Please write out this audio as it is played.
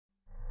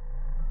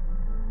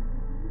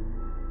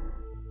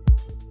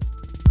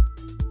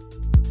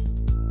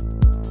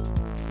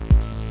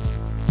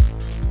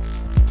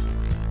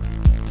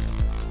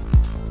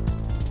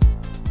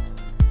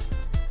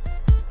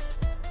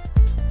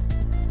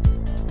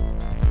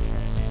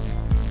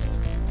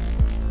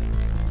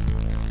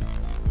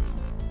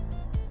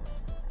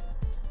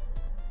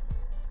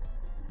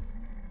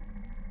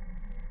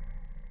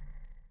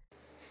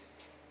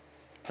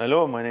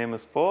Hello, my name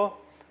is Paul.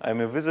 I'm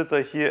a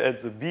visitor here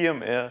at the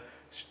BMR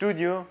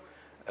studio.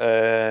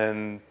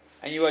 And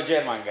you are a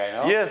German guy,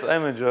 no? Yes,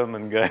 I'm a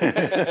German guy.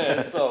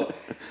 So,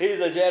 he's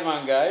a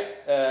German guy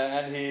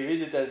and he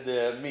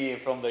visited me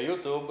from the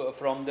YouTube,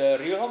 from the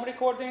real home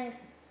recording.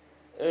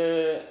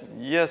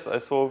 Yes, I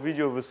saw a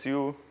video with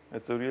you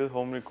at the real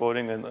home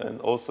recording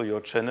and also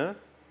your channel.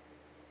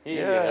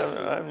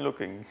 Yeah, I'm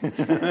looking.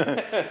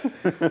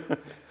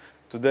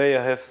 Today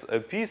I have a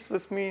piece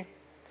with me.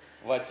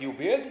 What you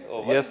build?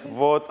 Or Yes,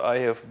 what I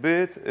have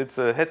built. It's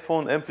a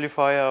headphone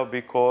amplifier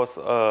because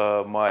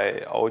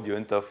my audio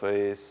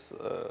interface,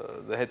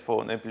 the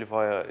headphone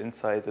amplifier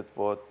inside it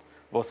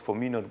was for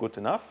me not good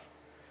enough.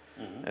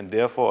 And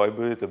therefore I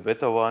built a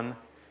better one.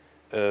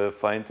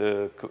 Find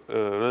a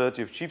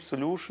relative cheap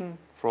solution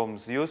from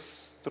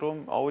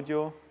Sjöström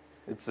audio.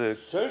 It's a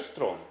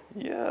Sjöström?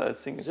 Yeah, I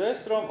think it's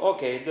Sjöström,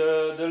 okay,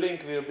 the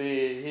link will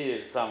be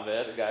here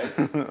somewhere, guys.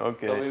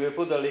 Okay. So we will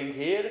put the link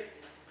here.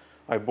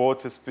 I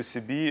bought his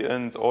PCB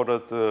and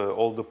ordered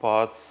all the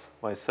parts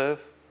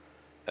myself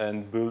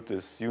and built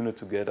this unit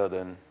together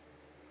then.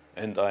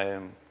 And I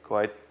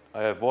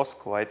was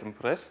quite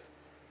impressed.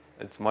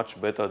 It's much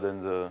better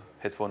than the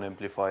headphone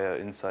amplifier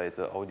inside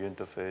the audio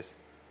interface.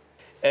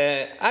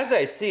 As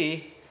I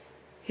see,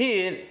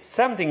 here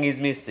something is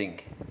missing.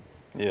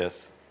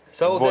 Yes.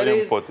 So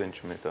volume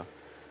potentiometer.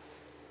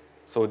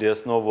 So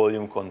there's no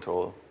volume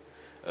control.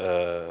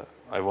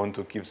 I want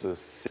to keep the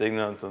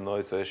signal to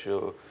noise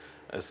ratio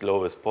as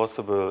low as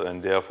possible,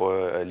 and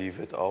therefore I leave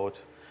it out.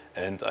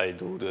 And I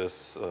do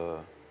this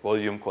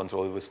volume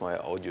control with my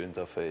audio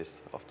interface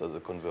after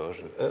the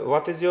conversion.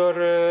 What is your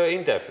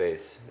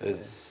interface?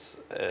 It's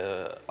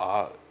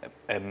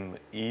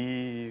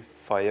RME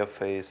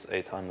Fireface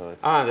 800.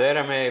 Ah, the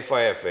RME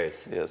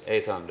Fireface. Yes.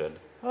 800.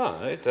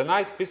 Oh, it's a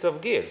nice piece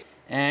of gear.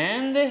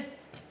 And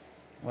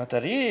what I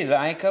really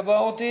like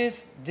about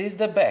this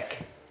the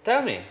back.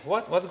 Tell me,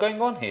 what's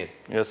going on here?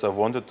 Yes, I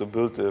wanted to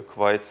build a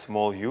quite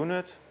small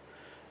unit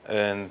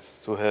and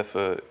to have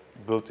a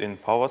built-in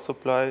power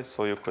supply,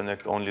 so you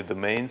connect only the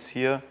mains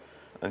here,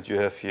 and you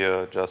have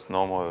here just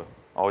normal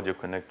audio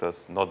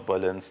connectors, not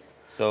balanced.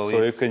 So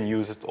you can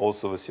use it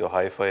also with your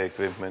hi-fi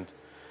equipment.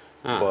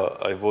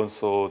 But I want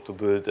to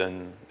build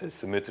a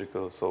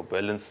symmetrical, so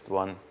balanced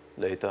one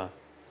later.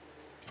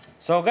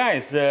 So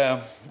guys,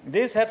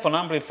 this headphone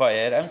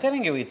amplifier, I'm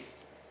telling you,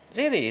 it's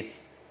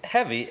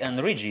heavy and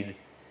rigid,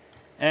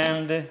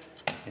 and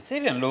it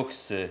even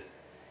looks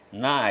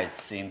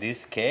nice in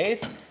this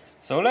case.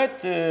 So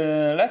let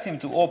him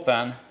to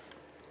open,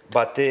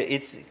 but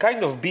it's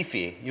kind of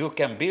beefy. You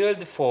can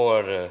build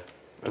for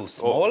too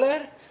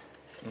smaller.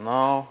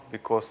 No,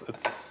 because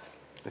it's,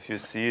 if you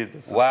see,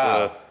 this is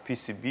a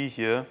PCB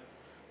here.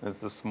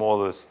 It's the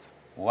smallest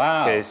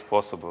case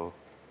possible.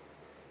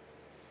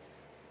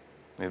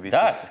 Maybe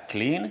that's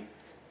clean.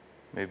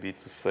 Maybe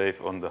to save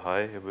on the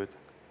high a bit.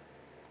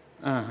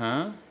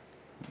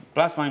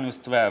 Plus minus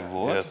 12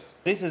 volt. Yes.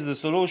 This is the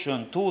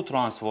solution, two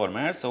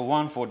transformers, so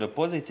one for the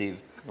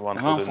positive, one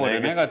for the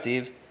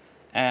negative,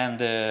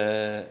 and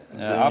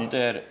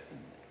after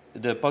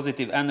the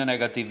positive and the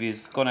negative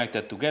is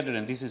connected together,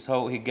 and this is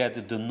how he gets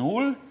the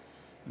null.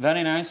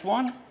 Very nice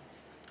one.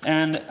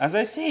 And as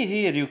I see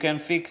here, you can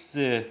fix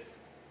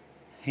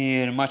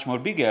here much more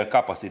bigger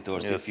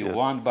capacitors if you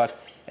want, but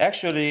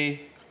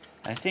actually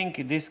I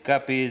think this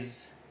cap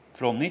is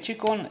from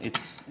Nichicon.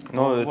 It's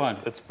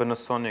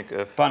Panasonic.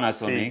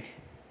 Panasonic.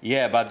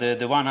 Yeah, but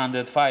the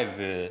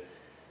 105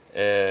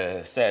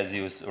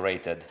 Celsius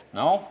rated,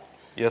 no?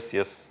 Yes.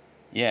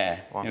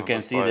 Yeah, you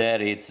can see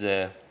there it's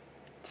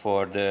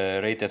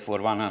rated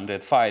for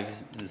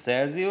 105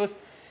 Celsius.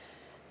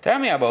 Tell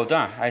me about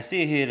that. I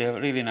see here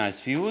a really nice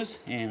fuse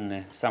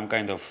in some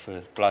kind of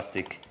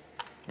plastic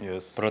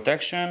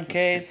protection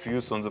case.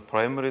 Fuse on the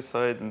primary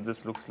side, and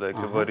this looks like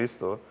a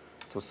varistor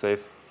to save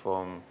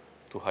from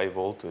too high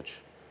voltage.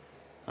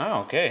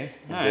 Ah, okay,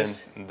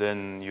 nice.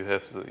 Then you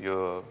have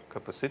your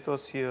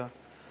capacitors here,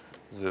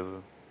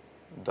 the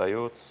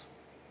diodes.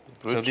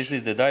 So this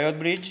is the diode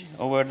bridge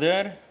over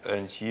there.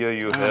 And here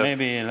you have...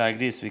 Maybe like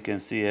this we can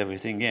see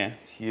everything, yeah.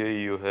 Here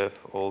you have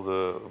all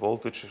the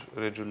voltage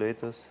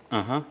regulators.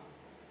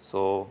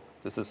 So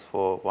this is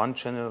for one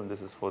channel,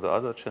 this is for the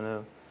other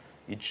channel.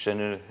 Each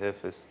channel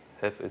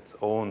have its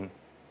own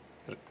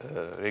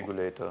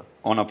regulator.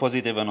 On a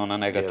positive and on a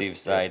negative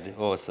side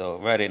also.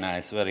 Very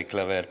nice, very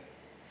clever.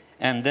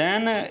 And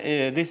then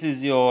this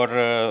is your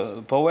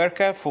power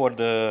cap for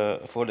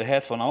the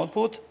headphone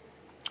output.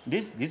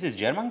 This is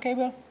German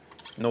cable?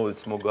 No,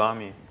 it's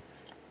Mogami.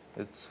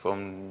 It's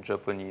from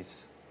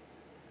Japanese.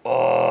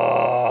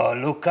 Oh,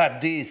 look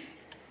at this.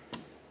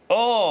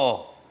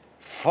 Oh,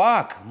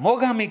 fuck.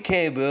 Mogami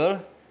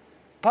cable,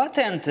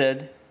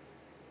 patented,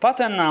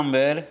 patent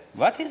number.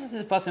 What is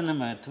the patent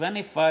number?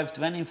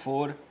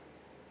 2524,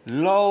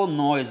 low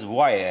noise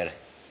wire.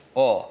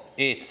 Oh,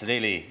 it's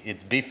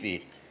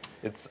beefy.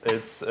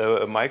 It's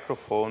a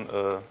microphone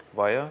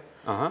wire,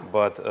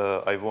 but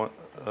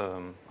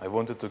I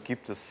wanted to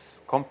keep this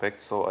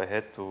compact, so I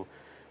had to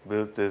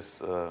build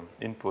this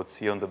inputs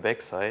here on the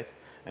back side,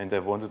 and I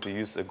wanted to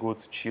use a good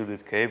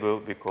shielded cable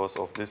because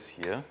of this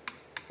here,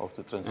 of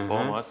the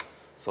transformers,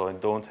 so I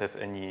don't have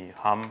any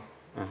hum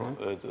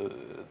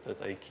that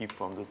I keep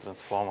from the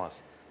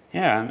transformers.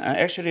 Yeah, and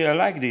actually I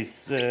like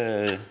this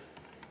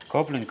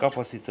coupling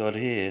capacitor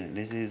here.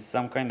 This is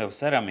some kind of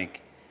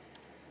ceramic.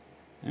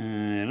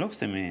 Looks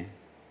to me.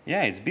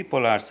 Yeah, it's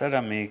bipolar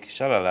ceramic,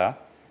 shalala.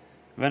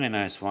 Very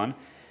nice one.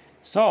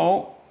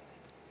 So,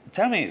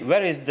 tell me,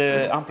 where is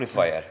the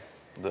amplifier?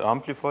 The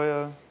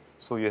amplifier,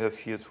 so you have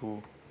here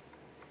two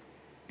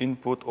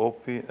input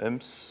op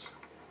amps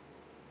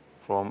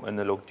from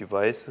analog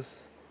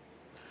devices.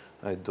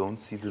 I don't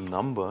see the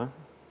number.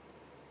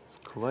 It's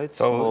quite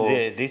small.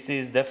 So this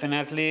is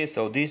definitely,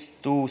 so these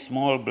two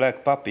small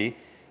black puppy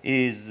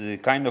is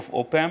kind of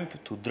op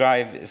amp to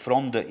drive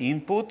from the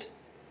input,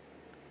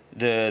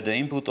 the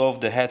input of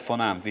the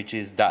headphone amp, which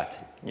is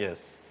that.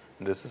 Yes,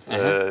 this is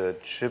a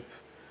chip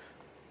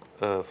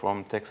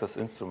from Texas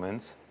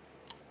Instruments.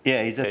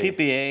 Yeah, it's a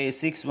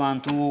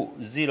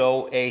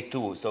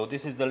TPA6120a2. So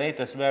this is the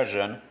latest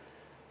version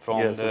from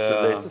it's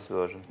the latest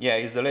version. Yeah,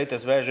 it's the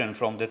latest version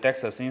from the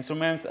Texas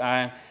Instruments.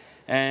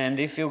 And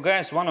if you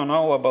guys want to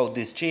know about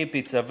this chip,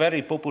 it's a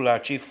very popular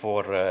chip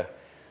for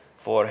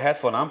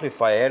headphone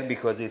amplifier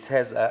because it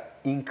has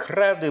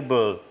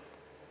incredible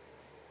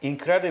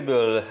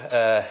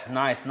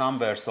nice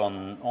numbers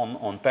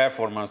on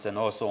performance and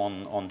also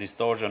on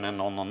distortion and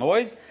on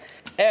noise.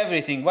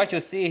 Everything, what you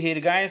see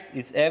here, guys,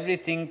 is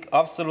everything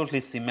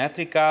absolutely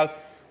symmetrical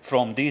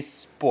from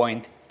this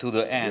point to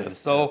the end. Yes,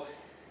 so,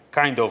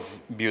 kind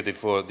of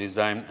beautiful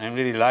design. I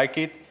really like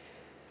it.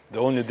 The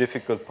only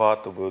difficult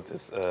part to build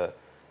is the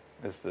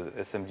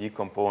SMD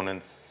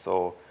components.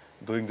 So,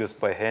 doing this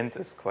by hand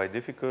is quite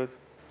difficult.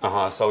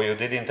 So you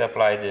didn't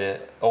apply the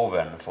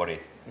oven for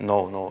it?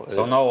 No.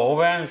 So no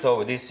oven,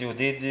 so this you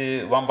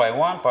did one by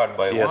one, part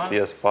by one?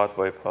 Yes, part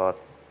by part.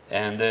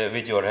 And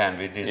with your hand,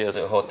 with this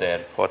hot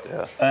air? Hot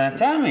air.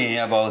 Tell me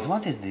about,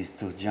 what is this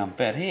two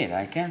jumper here?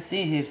 I can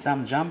see here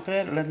some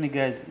jumper. Let me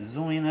guys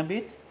zoom in a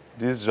bit.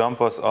 These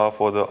jumpers are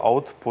for the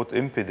output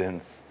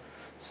impedance.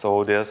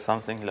 So there's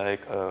something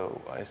like,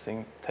 I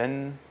think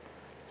 10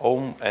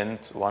 ohm and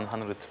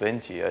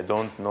 120. I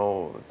don't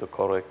know the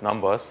correct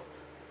numbers.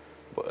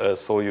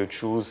 So you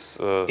choose...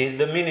 is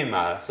the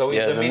minimal? So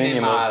is the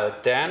minimal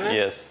 10?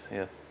 Yes.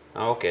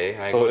 Okay.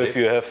 So if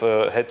you have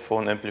a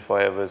headphone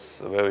amplifier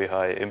with very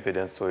high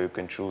impedance, so you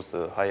can choose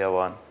the higher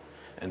one.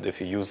 And if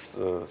you use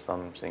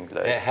something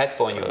like... A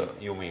headphone,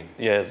 you mean?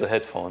 Yeah, the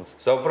headphones.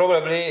 So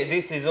probably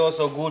this is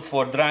also good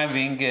for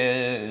driving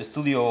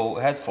studio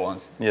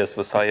headphones. Yes,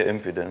 with higher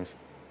impedance.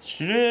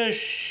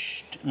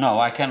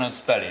 No, I cannot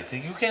spell it.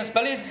 You can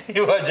spell it?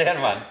 You are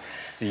German.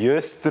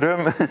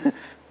 Sjöström,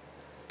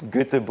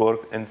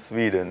 Göteborg in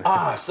Sweden.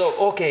 So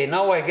okay,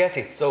 now I get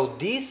it. So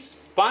this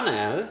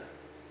panel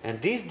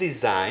and this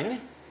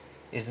design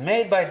is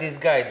made by this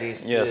guy,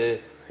 this... Yes.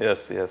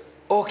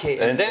 Okay,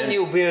 and then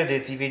you build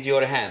it with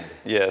your hand?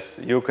 Yes,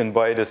 you can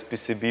buy this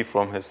PCB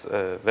from his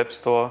web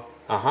store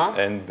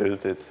and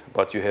build it,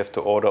 but you have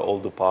to order all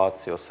the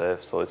parts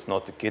yourself, so it's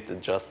not a kit,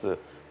 it's just a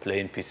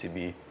plain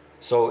PCB.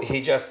 So he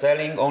just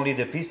selling only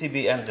the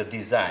PCB and the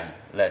design,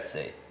 let's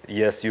say?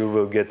 Yes, you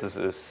will get this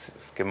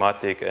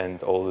schematic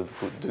and all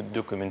the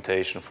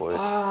documentation for it.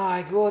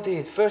 I got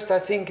it. First I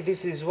think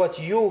this is what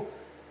you...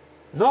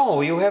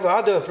 No, you have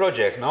other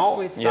project,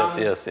 no? It's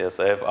yes.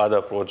 I have other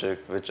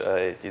project which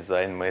I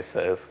designed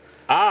myself.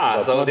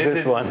 So not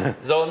this one.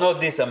 So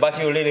not this one, but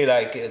you really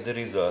like the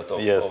result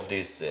of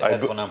this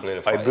headphone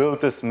amplifier. I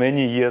built this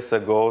many years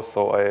ago,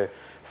 so I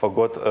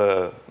forgot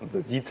the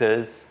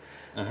details.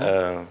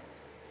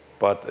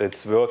 But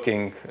it's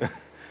working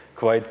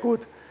quite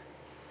good,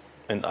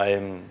 and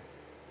I'm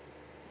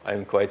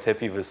quite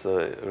happy with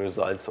the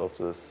results of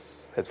this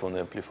headphone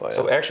amplifier.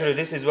 So actually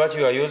this is what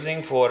you are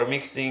using for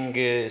mixing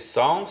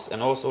songs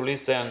and also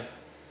listen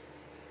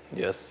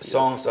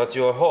songs at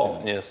your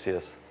home? Yes.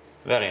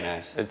 Very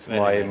nice. It's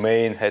my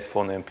main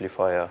headphone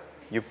amplifier.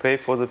 You pay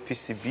for the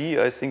PCB,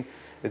 I think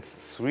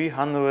it's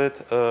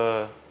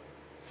 300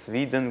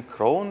 Sweden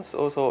crowns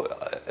or so.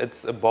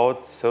 It's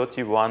about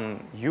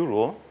 31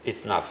 euro.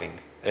 It's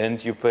nothing.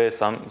 And you pay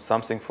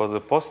something for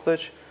the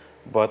postage,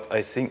 but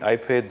I think I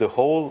paid the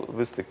whole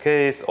with the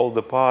case, all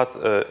the parts.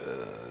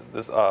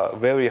 These are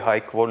very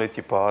high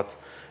quality parts,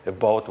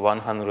 about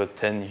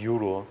 110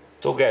 euro.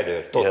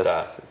 Together, total?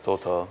 Yes,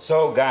 total.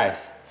 So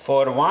guys,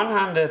 for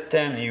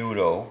 110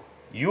 euro,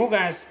 you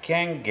guys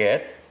can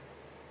get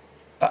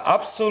an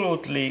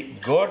absolutely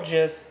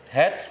gorgeous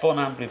headphone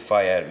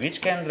amplifier which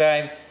can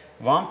drive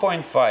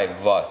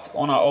 1.5 watt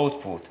on an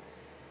output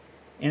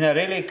in a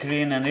really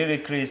clean and really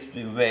crisp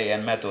way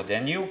and method.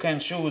 And you can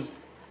choose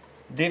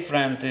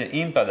different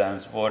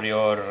impedance for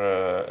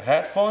your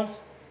headphones.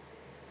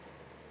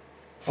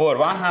 For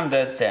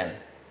 110,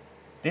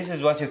 this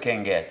is what you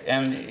can get.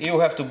 And you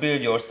have to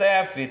build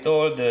yourself with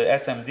all the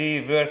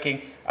SMD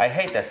working. I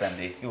hate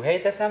SMD. You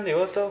hate SMD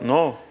also?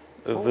 No,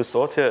 with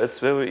software it's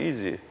very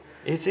easy.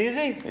 It's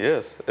easy?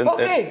 Yes.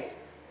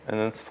 And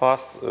it's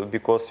fast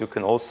because you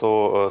can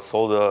also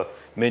solder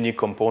many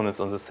components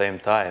on the same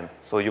time.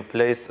 So you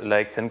place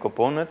like 10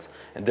 components,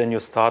 and then you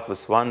start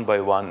with one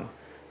by one.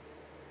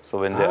 So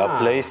when they are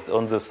placed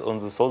on the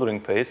soldering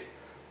paste,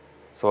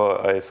 so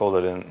I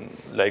soldered in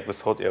like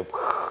with hot air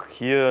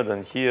here,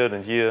 then here,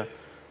 then here,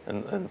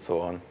 and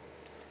so on.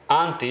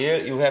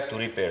 Until you have to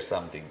repair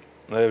something.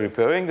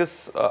 Repairing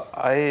is,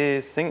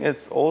 I think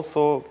it's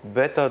also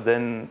better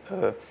than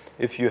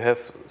if you have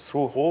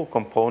through-hole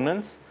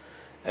components,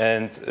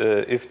 and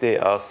if they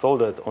are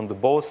soldered on the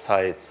both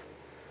sides.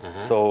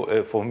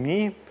 So for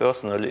me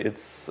personally,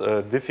 it's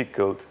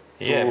difficult.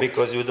 Yeah,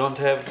 because you don't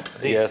have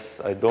this.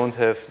 Yes, I don't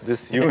have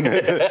this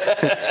unit.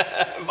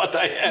 But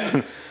I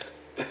have.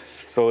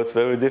 So it's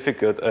very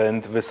difficult.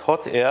 And with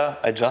hot air,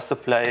 I just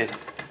apply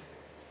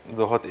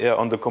the hot air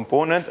on the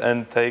component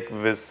and take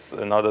with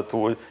another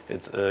tool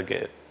it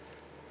get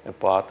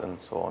apart and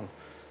so on.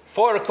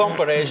 For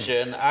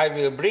comparison, I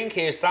will bring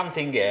here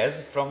something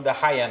else from the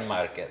high-end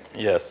market.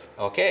 Yes.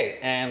 Okay,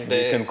 and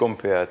we can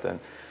compare it then.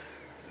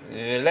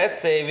 Let's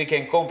say we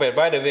can compare.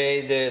 By the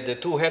way, the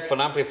two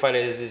headphone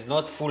amplifiers is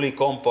not fully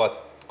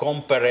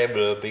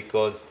comparable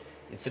because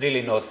it's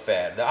really not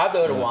fair. The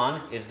other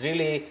one is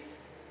really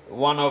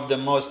one of the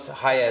most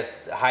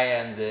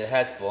high-end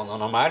headphone on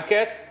the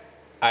market.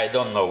 I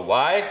don't know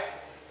why.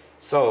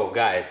 So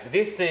guys,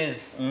 this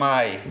is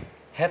my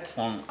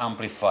headphone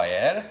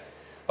amplifier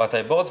what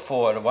I bought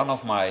for one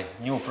of my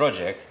new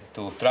project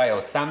to try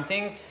out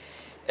something.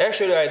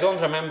 Actually, I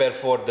don't remember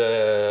for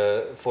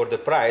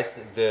the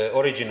price, the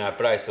original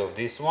price of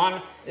this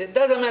one. It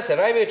doesn't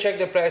matter. I will check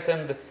the price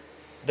and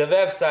the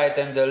website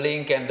and the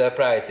link and the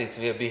price. It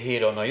will be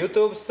here on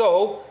YouTube.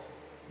 So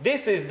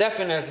this is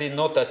definitely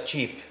not a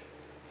cheap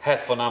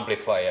headphone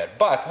amplifier.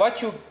 But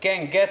what you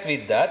can get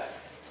with that,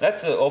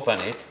 let's open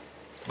it.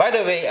 By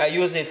the way, I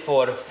use it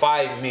for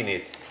 5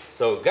 minutes.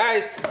 So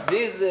guys,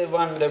 this is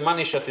when the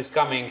money shot is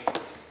coming.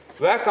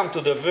 Welcome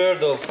to the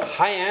world of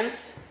high-end.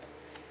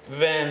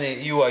 When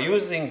you are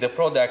using the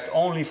product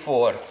only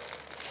for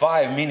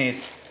 5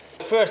 minutes.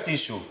 First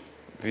issue.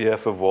 We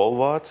have a wall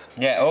wart.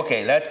 Yeah,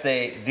 okay, let's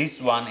say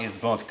this one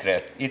is not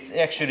crap. It's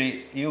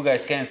actually, you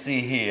guys can see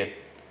here,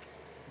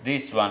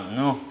 this one,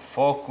 no,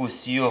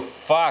 focus you,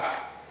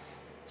 fuck.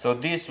 So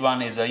this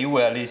one is a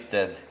UL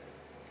listed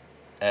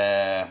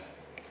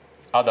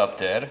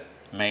adapter,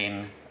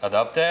 main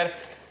adapter,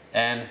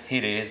 and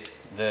here is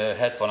the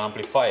headphone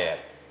amplifier.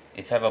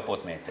 It have a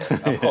potmeter.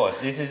 Of course,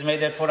 this is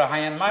made for a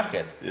high-end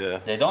market. Yeah.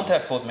 They don't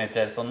have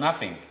potmeters on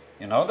nothing.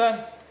 You know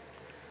that?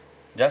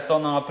 Just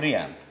on a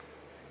preamp.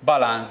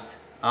 Balanced,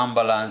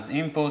 unbalanced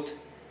input,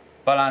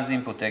 balanced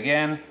input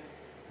again.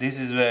 This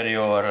is where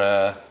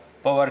your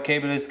power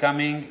cable is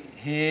coming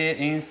here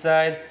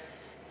inside.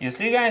 You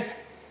see, guys?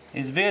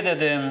 It's built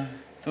in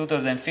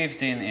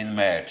 2015 in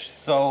March.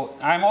 So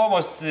I'm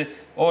almost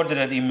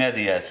ordered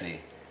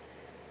immediately.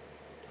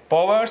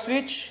 Power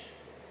switch.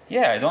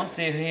 Yeah, I don't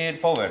see here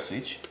power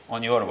switch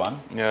on your one.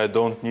 Yeah, I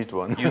don't need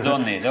one. You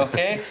don't need,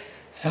 okay?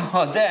 So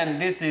then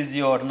this is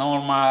your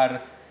normal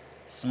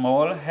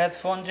small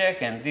headphone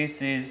jack, and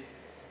this is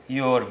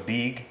your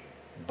big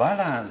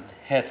balanced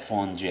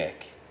headphone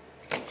jack.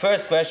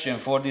 First question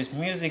for this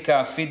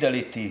musical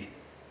Fidelity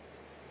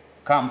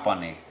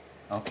company.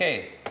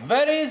 Okay,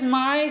 where is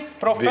my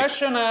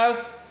professional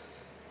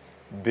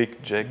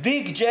big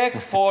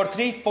jack for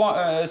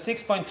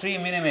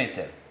 6.3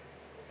 millimeter?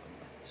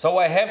 So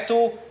I have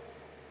to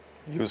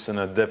use an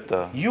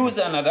adapter. Use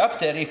an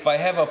adapter if I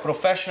have a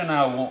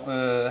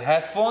professional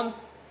headphone.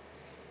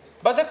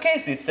 But the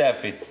case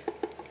itself,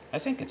 I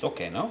think it's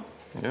okay, no?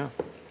 Yeah.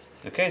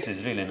 The case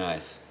is really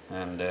nice.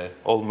 And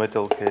all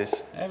metal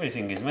case.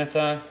 Everything is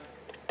metal.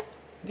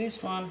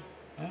 This one,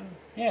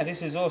 yeah,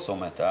 this is also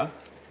metal.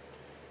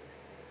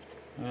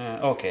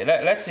 Okay,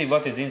 let's see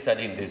what is inside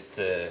in this.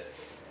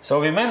 So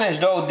we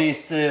managed out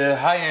this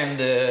high-end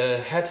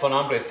headphone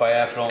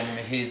amplifier from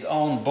his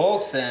own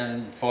box,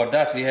 and for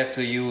that we have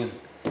to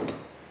use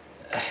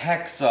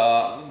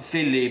Hexa,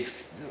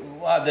 Philips,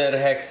 other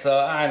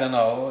Hexa, I don't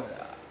know.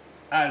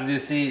 As you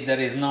see, there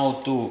is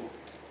no two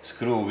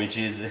screw which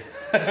is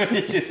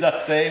the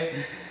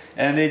same,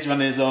 and each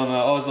one is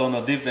also on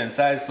a different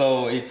size,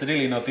 so it's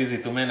really not easy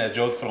to manage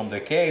out from the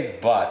case.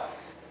 But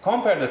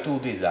compare the two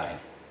design.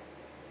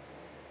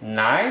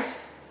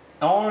 Nice.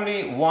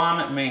 Only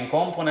one main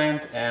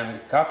component and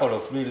couple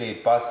of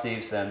really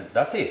passives, and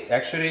that's it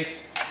actually.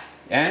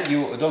 And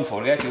you don't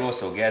forget, you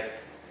also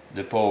get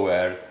the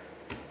power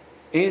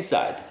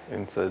inside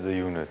the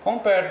unit.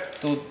 Compared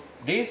to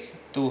this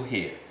to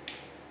here.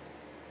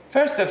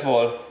 First of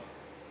all,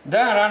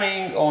 they're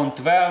running on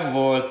 12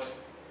 volt.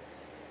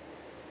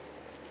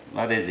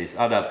 What is this?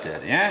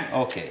 Adapter, yeah?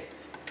 Okay.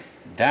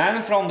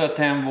 Then from the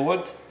 10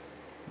 volt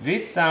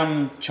with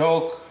some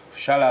choke,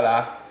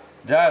 shalala,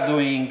 they're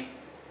doing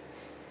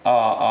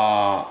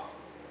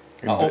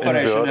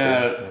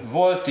operational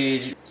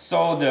voltage.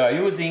 So they are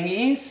using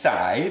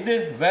inside,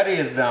 where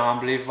is the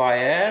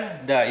amplifier,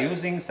 they are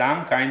using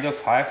some kind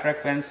of high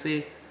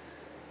frequency,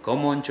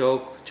 common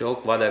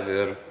choke,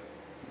 whatever,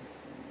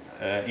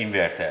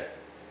 inverter.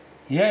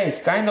 Yeah,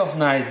 it's kind of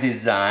nice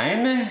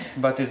design,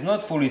 but it's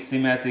not fully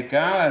symmetrical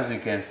as you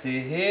can see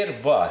here,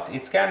 but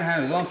it can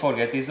handle, don't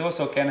forget, it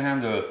also can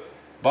handle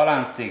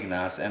balanced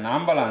signals and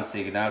unbalanced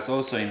signals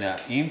also in the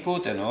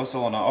input and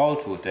also on the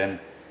output.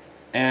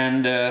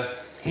 And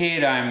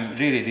here I'm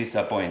really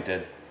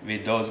disappointed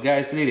with those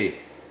guys, really.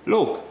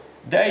 Look,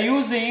 they're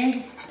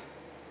using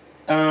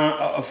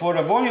for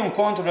a volume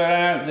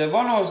controller,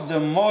 one of the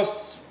most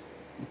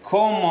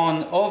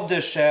common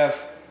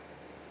off-the-shelf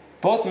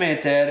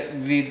potmeter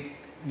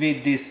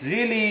with this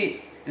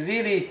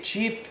really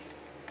cheap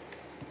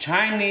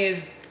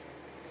Chinese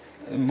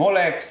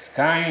Molex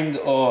kind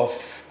of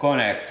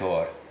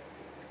connector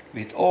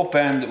with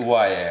opened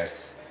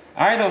wires.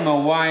 I don't know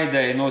why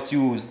they not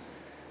used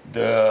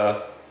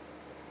the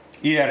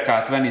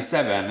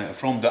ERK27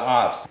 from the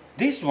Alps.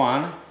 This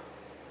one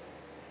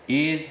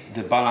is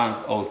the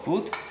balanced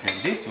output and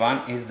this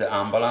one is the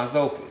unbalanced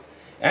output.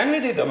 And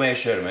we did a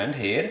measurement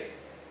here,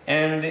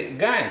 and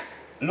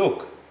guys,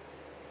 look,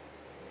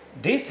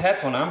 this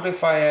headphone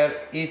amplifier,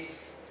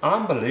 it's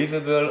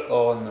unbelievable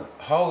on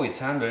how it's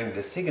handling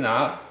the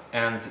signal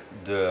and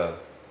the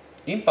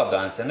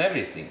impedance and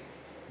everything.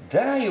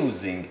 They're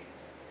using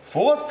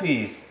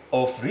 4-piece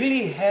of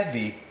really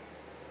heavy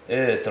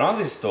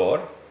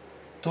transistor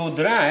to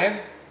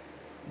drive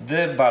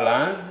the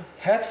balanced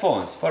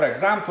headphones. For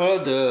example,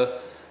 the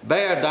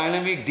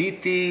Beyerdynamic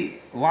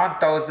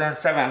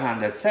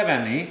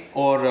DT1770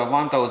 or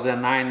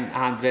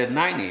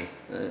 1990.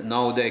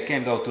 Now they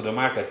came out to the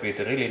market with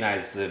a really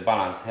nice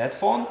balanced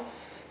headphone.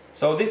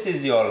 So this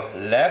is your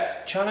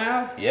left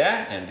channel,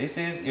 yeah, and this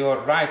is your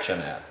right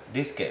channel,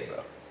 this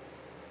cable.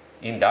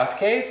 In that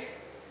case,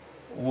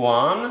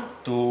 1,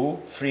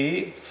 2,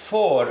 3,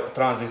 4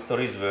 transistor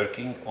is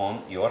working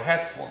on your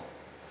headphone.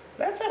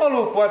 Let's have a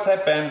look what's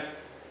happened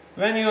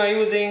when you are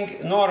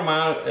using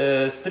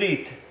normal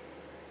street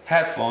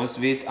headphones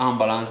with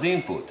unbalanced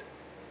input.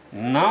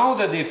 Now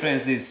the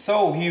difference is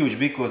so huge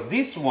because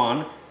this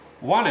one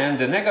end,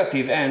 the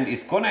negative end,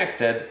 is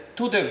connected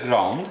to the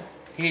ground.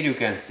 Here you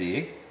can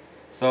see.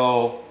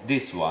 So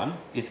this one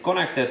is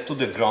connected to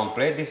the ground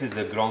plate. This is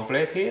the ground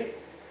plate here.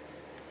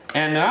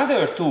 And the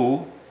other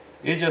two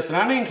is just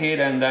running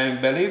here, and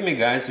believe me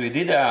guys, we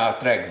did a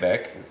track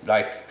back. It's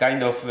like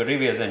kind of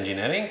reverse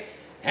engineering.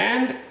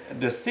 And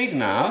the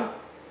signal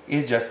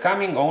is just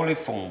coming only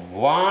from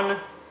one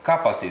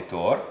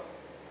capacitor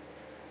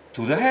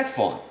to the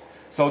headphone.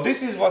 So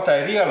this is what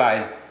I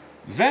realized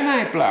when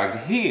I plugged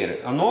here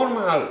a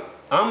normal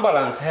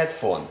unbalanced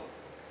headphone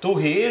to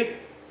here.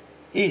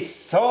 It's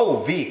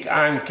so weak.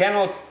 I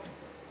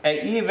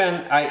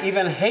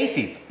even hate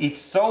it. It's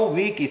so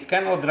weak. It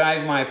cannot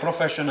drive my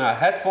professional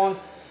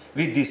headphones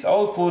with this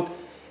output.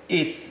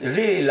 It's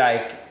really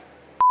like.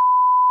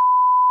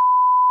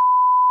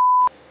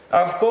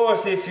 Of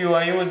course, if you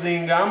are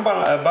using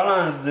a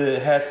balanced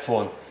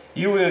headphone,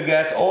 you will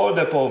get all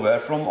the power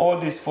from all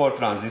these 4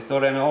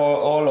 transistors and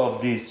all of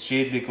this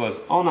shit,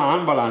 because on an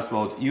unbalanced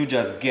mode, you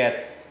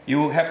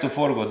have to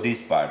forget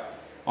this part.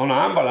 On an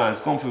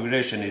unbalanced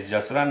configuration, is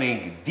just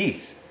running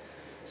this.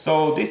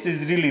 So this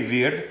is really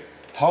weird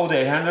how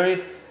they handle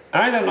it.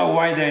 I don't know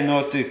why they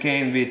not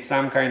came with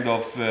some kind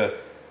of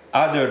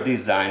other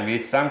design,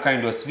 with some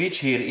kind of switch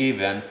here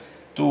even,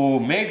 to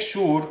make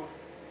sure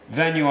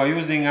when you are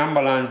using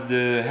unbalanced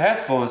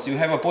headphones, you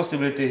have a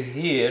possibility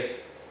here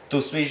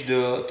to switch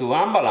to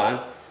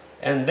unbalanced,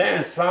 and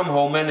then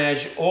somehow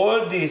manage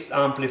all this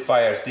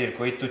amplifier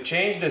circuit, to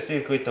change the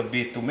circuit a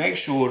bit to make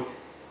sure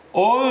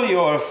all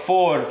your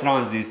 4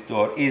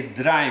 transistors is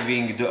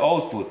driving the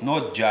output,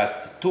 not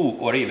just 2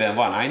 or even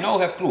 1. I now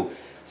have clue.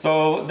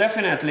 So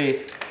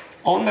definitely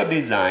on the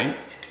design,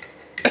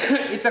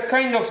 it's a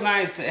kind of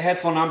nice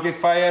headphone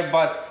amplifier,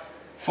 but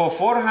for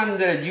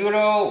 400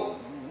 euro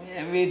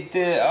with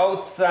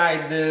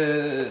outside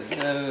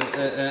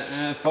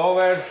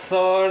power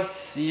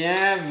source,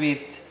 yeah,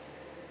 with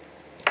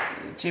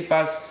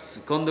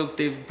cheapest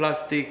conductive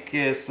plastic,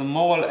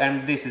 small,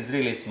 and this is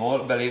really small,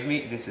 believe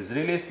me, this is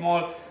really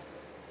small.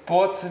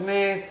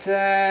 Potmeter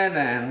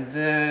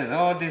and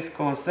all this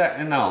construct,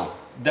 no,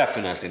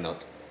 definitely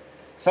not.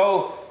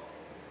 So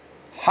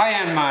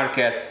high-end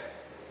market,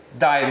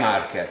 die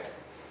market.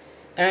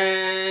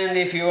 And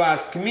if you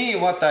ask me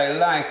what I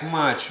like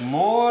much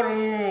more,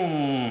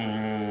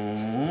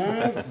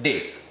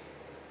 this.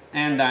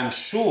 And I'm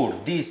sure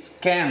this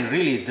can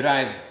really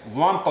drive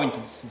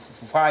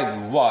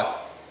 1.5 watt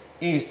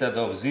instead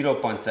of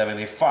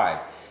 0.75.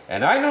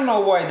 And I don't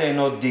know why they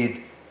not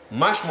did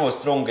much more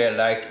stronger,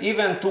 like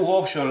even 2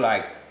 options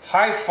like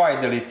high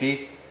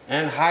fidelity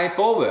and high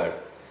power.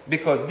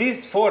 Because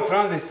these 4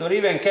 transistors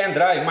even can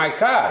drive my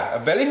car.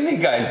 Believe me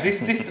guys,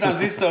 this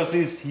transistors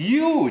is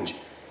huge.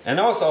 And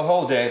also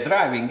how they're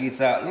driving, it's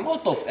a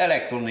lot of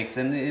electronics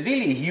and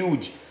really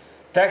huge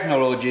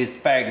technologies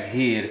packed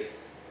here.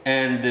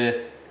 And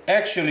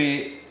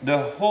actually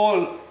the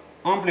whole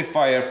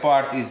amplifier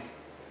part is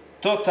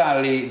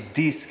totally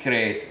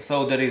discrete.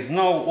 So there is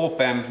no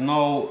op-amp,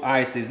 no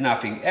ICs,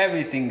 nothing.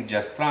 Everything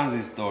just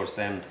transistors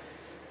and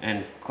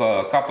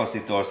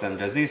capacitors and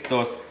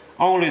resistors.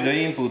 Only the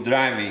input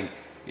driving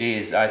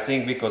is, I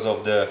think, because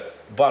of the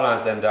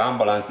balanced and the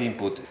unbalanced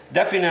input.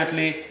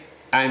 Definitely,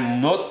 I'm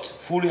not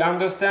fully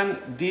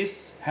understand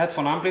this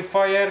headphone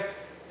amplifier,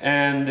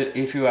 and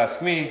if you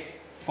ask me,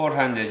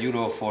 400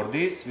 euro for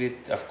this,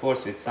 with of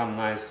course with some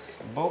nice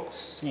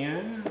box,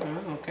 yeah,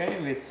 okay,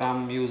 with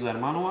some user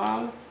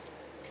manual.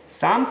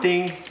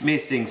 Something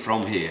missing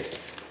from here.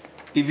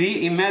 If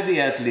we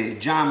immediately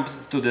jump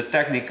to the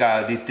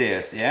technical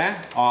details,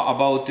 yeah,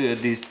 about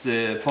this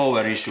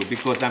power issue,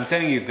 because I'm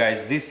telling you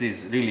guys, this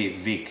is really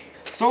weak.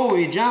 So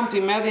we jumped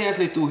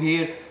immediately to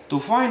here to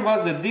find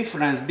what's the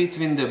difference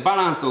between the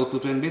balanced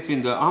output and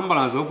between the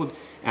unbalanced output,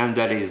 and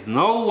there is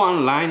no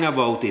one line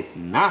about it,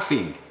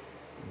 nothing.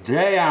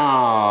 They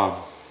are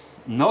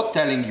not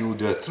telling you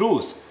the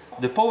truth.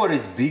 The power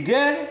is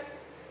bigger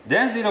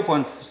than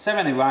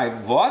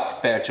 0.75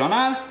 watt per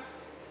channel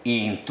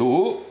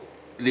into,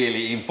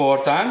 really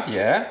important,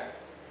 yeah,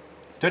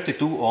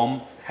 32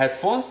 ohm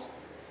headphones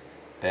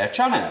per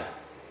channel.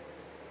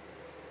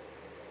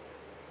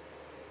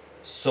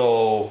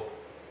 So,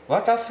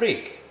 what a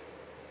freak.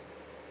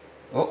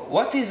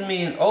 What is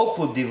mean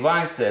output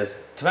devices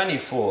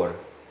 24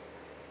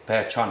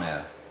 per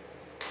channel?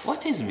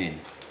 What is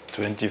mean?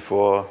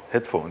 24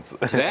 headphones.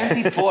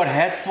 24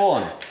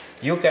 headphone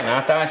you can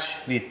attach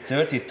with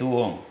 32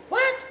 ohm.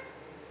 What?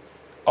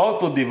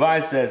 Output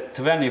devices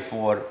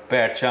 24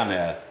 per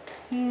channel.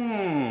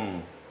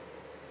 In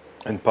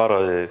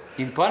parallel.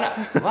 In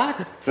parallel?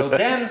 What? So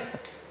then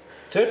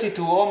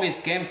 32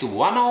 ohms came to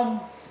 1 ohm,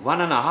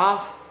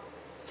 1.5,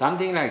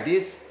 something like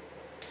this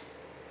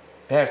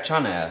per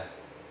channel.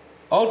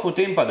 Output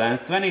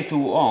impedance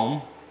 22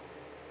 ohm,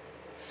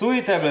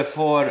 suitable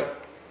for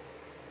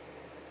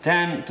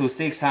 10 to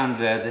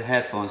 600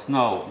 headphones.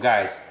 No,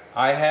 guys,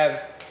 I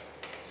have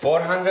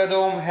 400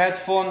 ohm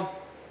headphone,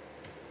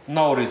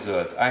 no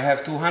result. I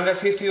have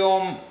 250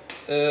 ohm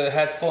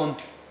headphone,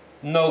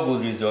 no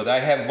good result. I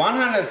have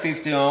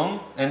 150 ohm,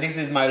 and this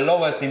is my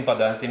lowest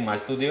impedance in my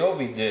studio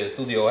with the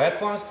studio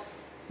headphones,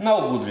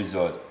 no good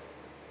result.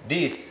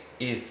 This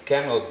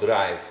cannot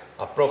drive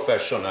a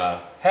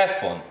professional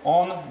headphone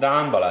on the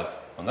unbalanced.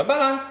 On the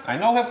balanced, I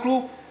now have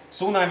clue.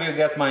 Soon I will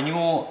get my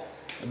new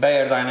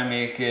Bayer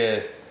Dynamic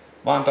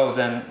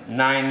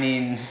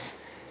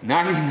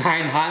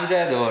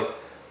 9900 or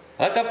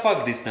what the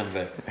fuck this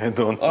number? I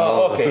don't know.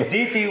 Oh, okay,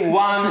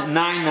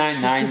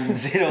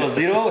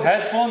 DT199900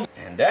 headphone.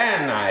 And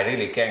then I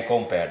really can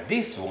compare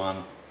this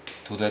one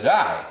to the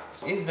die.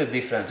 Is the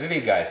difference,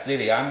 really guys,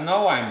 really, I'm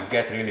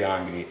get really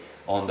angry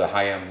on the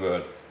high-end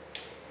world.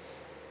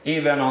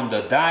 Even on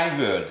the die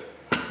world,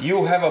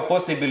 you have a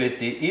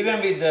possibility,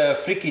 even with the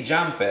freaky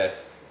jumper,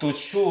 to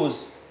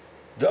choose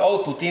the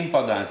output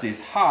impedance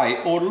is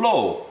high or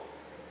low.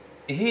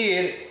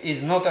 Here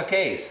is not a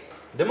case.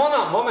 The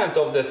moment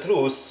of the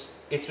truth,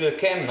 it will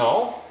come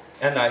now,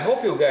 and I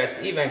hope you guys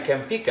even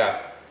can pick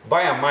up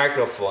by a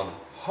microphone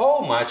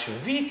how much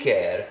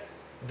weaker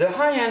the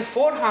high-end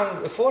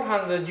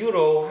 400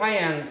 euro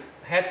high-end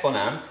headphone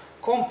amp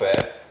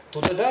compared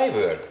to the die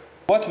world.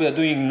 What we are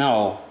doing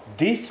now,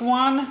 this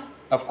one,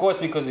 of course,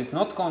 because it's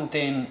not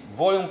contain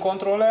volume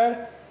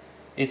controller,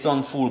 it's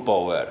on full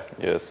power.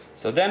 Yes.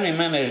 So then we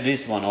manage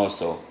this one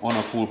also on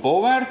a full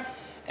power.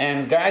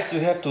 And guys,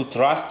 you have to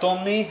trust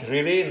on me,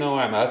 really. Now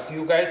I'm asking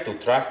you guys to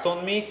trust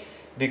on me,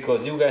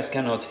 because you guys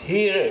cannot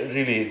hear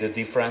really the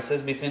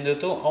differences between the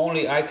two.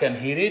 Only I can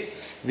hear it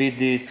with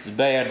this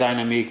Bayer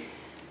Dynamic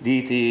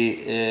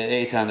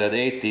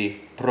DT880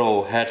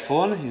 Pro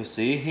headphone. You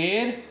see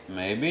here,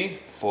 maybe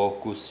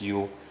focus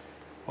you.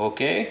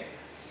 Okay.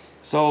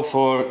 So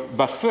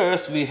but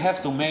first we have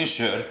to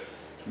measure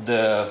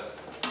the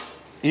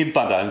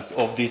impedance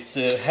of this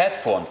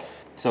headphone.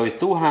 So it's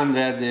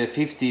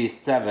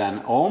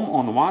 257 ohm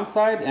on one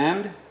side,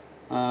 and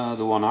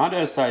the one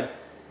other side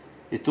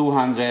is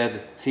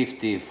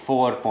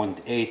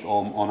 254.8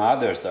 ohm on the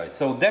other side.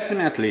 So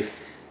definitely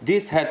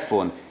this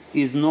headphone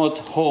is not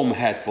home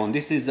headphone.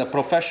 This is a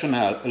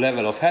professional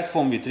level of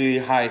headphone with really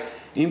high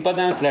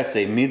impedance, let's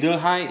say middle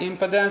high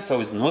impedance.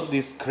 So it's not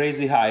this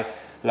crazy high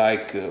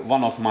like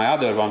one of my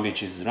other one,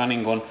 which is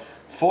running on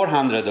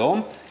 400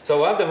 ohm.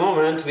 So at the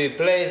moment we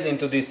placed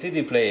into this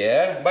CD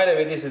player. By the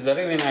way, this is a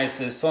really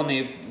nice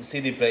Sony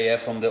CD player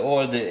from the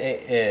old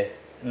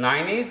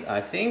 90s,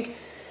 I think,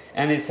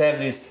 and it's have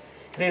this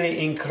really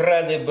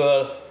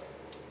incredible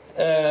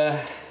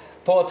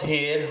pot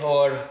here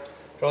or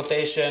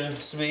rotation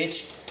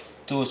switch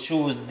to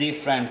choose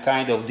different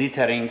kind of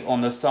dithering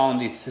on the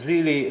sound. It's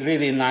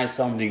really nice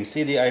sounding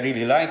CD. I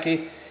really like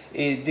it.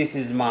 This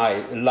is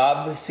my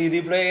lab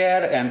CD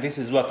player, and this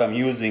is what I'm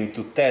using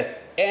to test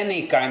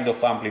any kind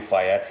of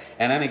amplifier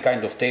and any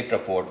kind of tape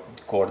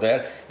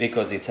recorder,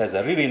 because it has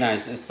a really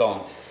nice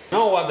sound.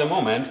 Now at the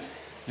moment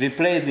we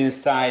placed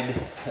inside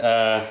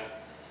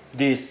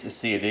this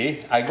CD.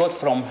 I got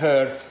from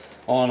her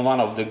on one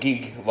of the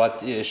gig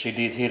what she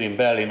did here in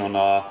Berlin on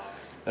a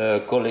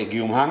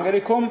Collegium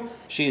Hungaricum.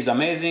 She is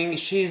amazing.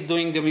 She's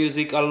doing the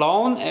music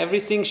alone,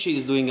 everything.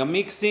 She's doing a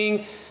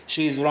mixing.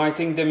 She's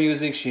writing the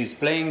music. She's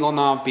playing on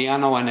a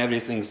piano and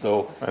everything.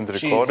 So and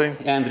recording.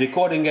 And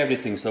recording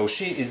everything. So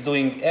she is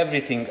doing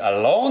everything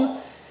alone,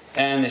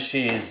 and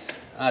she is,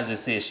 as you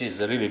see, she's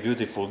a really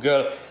beautiful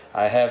girl.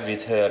 I have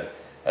with her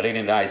a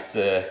really nice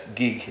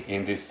gig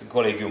in this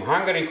Collegium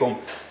Hungaricum.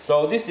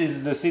 So this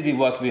is the CD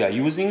what we are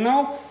using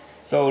now.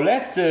 So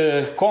let's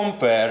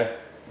compare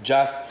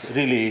just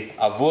really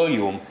a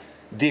volume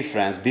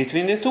difference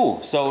between the two.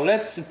 So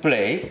let's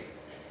play,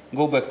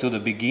 go back to the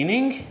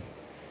beginning,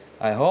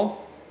 I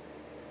hope.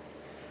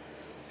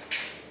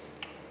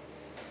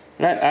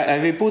 I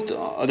will put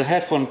the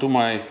headphone to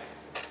my...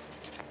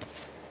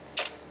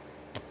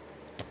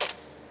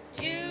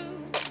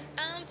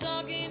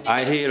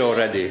 I hear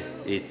already,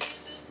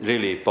 it's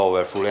really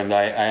powerful, and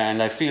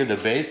I feel the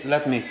bass.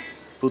 Let me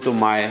put on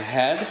my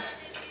head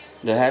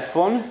the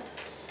headphone.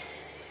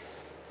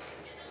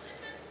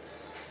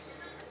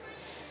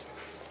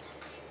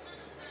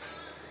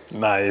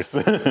 Nice.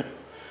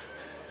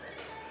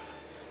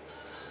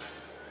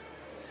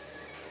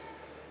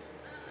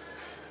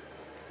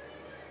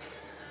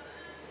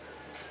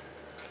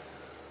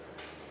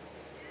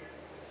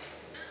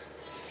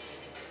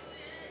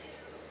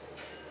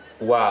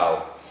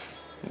 Wow.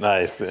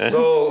 Nice.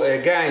 So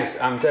guys,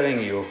 I'm telling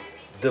you,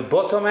 the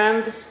bottom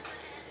end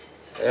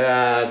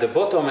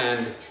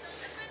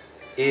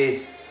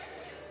is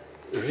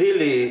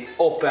really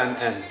open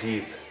and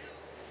deep.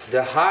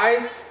 The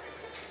highs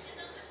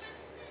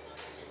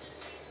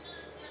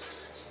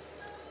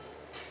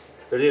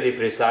really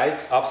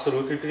precise,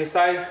 absolutely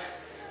precise,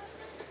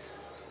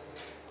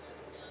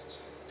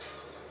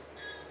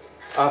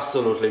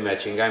 absolutely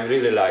matching. I'm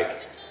really like.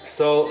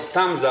 So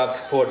thumbs up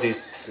for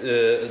this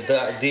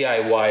the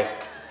DIY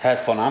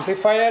headphone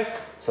amplifier.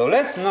 So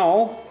let's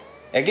know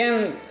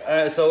again.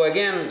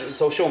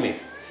 So show me.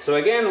 So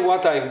again,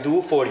 what I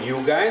do for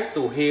you guys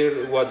to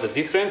hear what the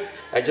different.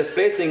 I just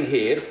placing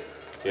here.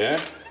 Yeah.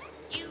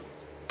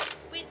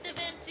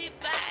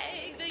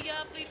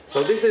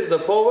 So this is the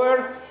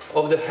power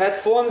of the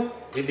headphone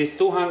with this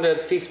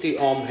 250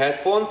 ohm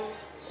headphone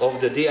of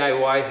the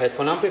DIY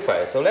headphone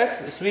amplifier. So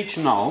let's switch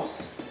now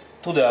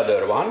to the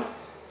other one.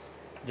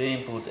 The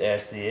input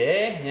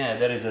RCA, yeah,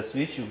 there is a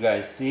switch you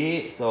guys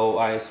see. So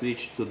I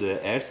switch to the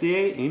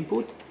RCA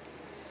input,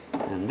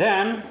 and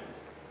then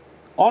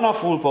on a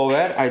full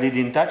power, I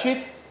didn't touch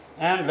it,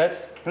 and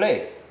let's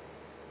play.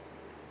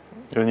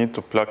 You need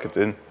to plug it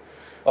in.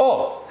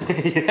 Oh,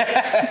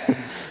 yeah.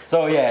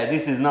 So yeah,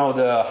 this is now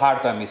the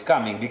hard time is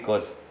coming,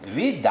 because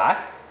with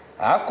that,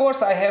 of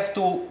course, I have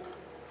to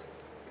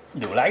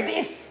do like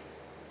this.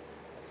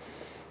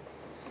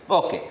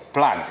 Okay,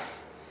 plugged.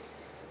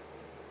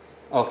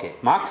 Okay,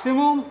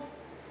 maximum,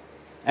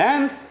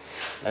 and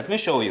let me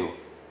show you.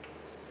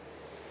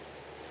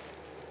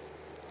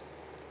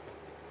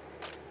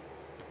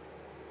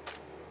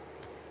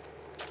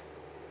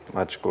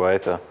 Much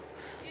quieter.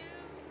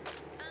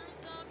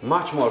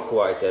 Much more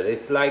quieter.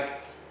 It's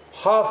like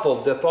half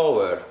of the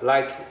power,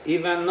 like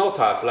even not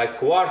half, like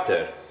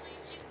quarter.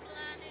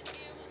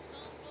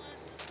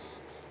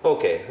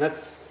 Okay,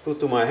 let's put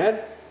to my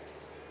head.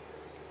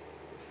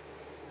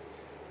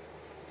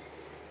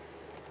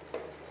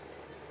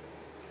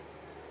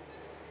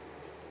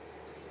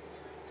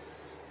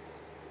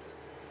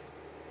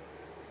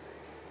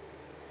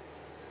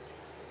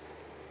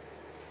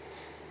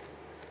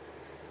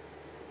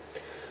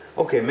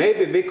 Okay,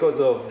 maybe because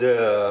of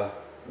the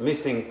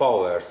missing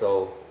power,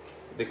 so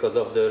because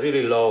of the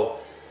really low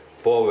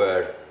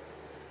power.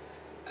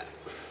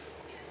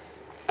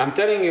 I'm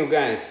telling you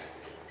guys,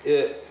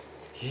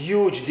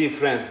 huge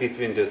difference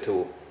between the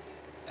two.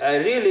 I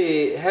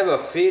really have a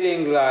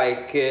feeling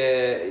like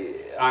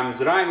I'm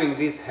driving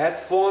this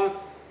headphone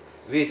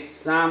with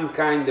some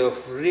kind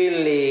of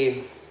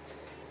really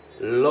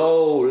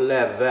low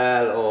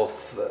level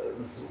of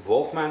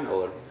Walkman,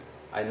 or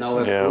I know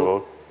a yeah,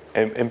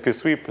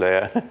 MP3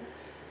 player.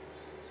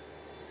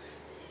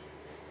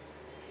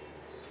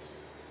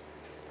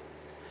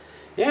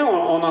 Yeah,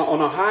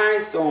 on a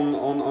highs,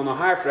 on a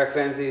high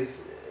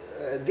frequencies,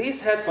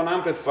 this headphone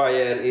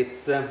amplifier,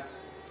 it's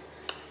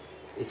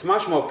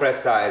much more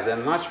precise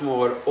and much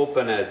more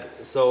opened.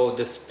 So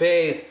the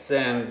space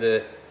and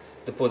the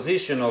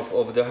position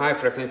of the high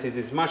frequencies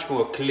is much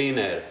more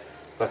cleaner.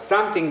 But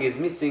something is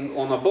missing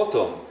on the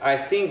bottom. I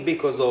think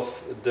because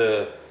of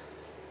the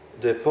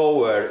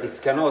power, it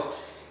cannot,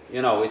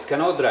 you know, it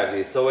cannot drive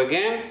this. So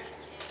again,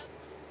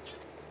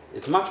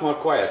 it's much more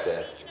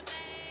quieter.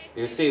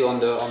 You see on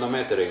the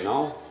metering,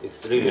 no?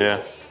 It's really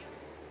low.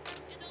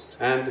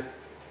 And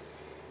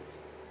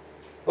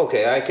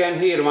okay, I can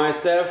hear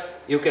myself.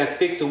 You can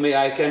speak to me.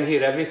 I can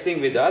hear everything.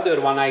 With the other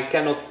one, I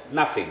cannot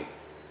nothing.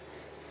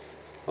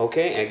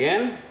 Okay,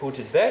 again, put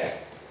it back.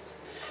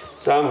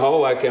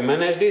 Somehow I can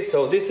manage this.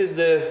 So this is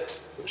the,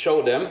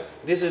 show them.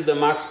 This is the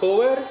max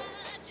power.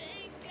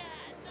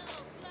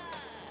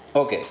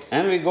 Okay,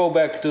 and we go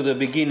back to the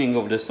beginning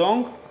of the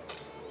song.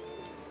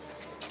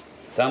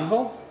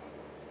 Somehow.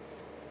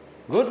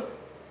 Good?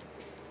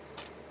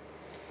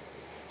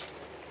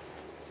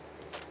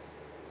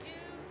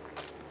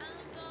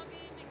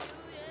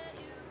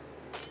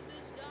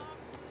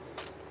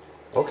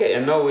 Okay,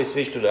 and now we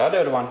switch to the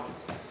other one.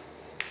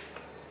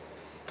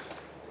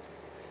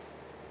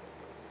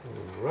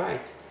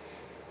 Right,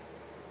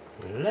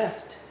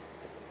 left,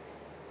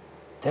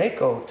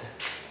 take out.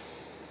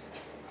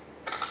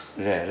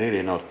 Yeah,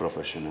 really not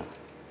professional.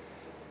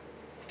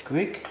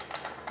 Quick.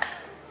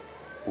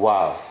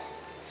 Wow.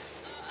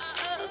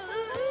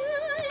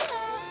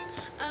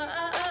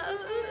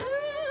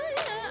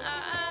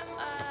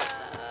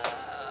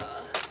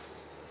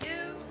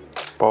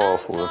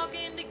 Powerful.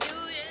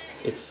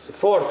 It's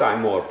 4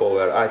 times more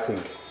power, I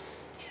think.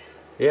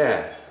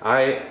 Yeah,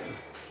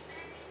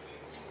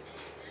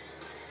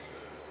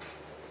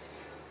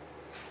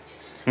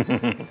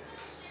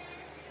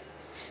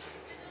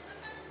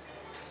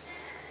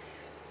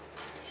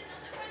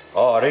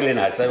 Oh, really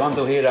nice. I want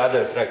to hear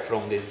other track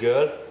from this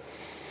girl.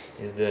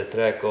 It's the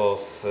track of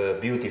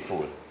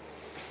Beautiful.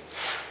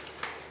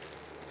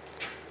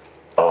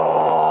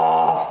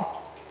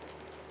 Oh!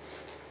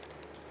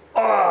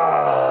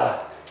 Oh!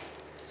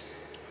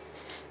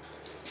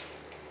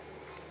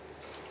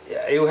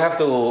 Yeah, you have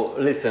to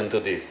listen to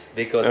this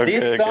because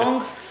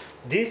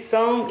this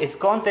song is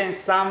contains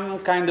some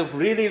kind of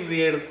really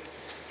weird,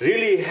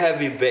 really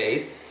heavy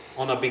bass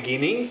on the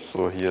beginning.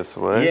 So here's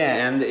why.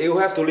 Yeah, and you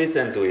have to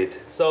listen to it.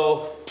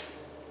 So,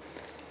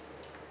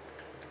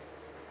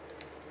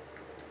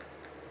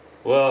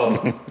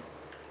 whoa.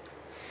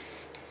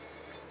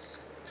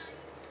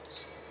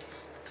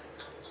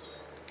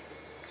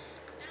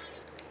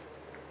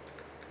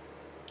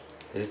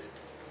 It's,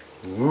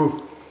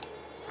 woo.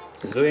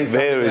 It's doing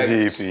very like,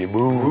 deep.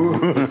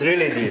 Woo. It's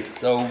really deep.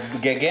 So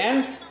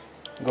again,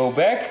 go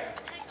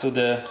back to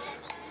the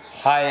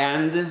high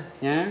end.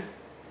 Yeah.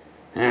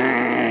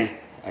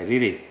 I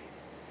really,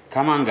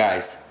 come on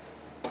guys,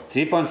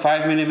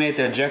 3.5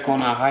 millimeter jack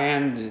on a high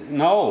end,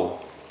 no,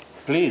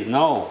 please,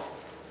 no.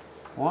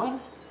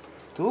 1,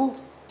 2,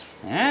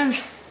 and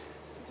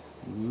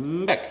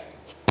back.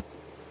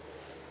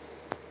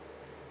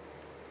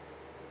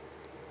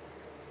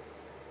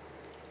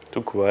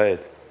 Too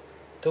quiet.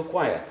 Too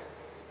quiet.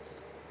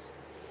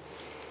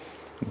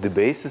 The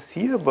bass is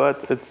here,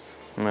 but it's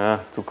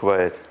too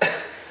quiet.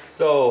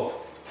 So,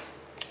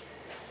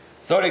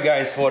 sorry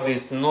guys for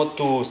this not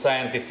too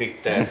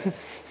scientific test,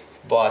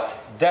 but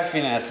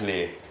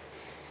definitely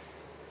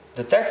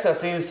the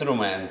Texas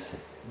Instruments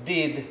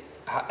did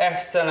an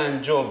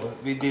excellent job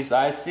with this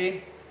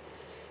IC,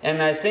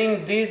 and I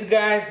think these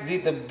guys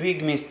did a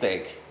big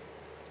mistake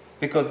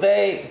because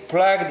they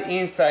plugged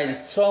inside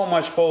so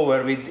much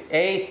power with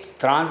 8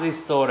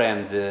 transistors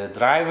and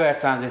driver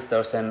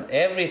transistors and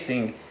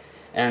everything,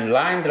 and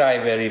line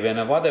driver even,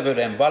 and whatever,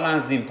 and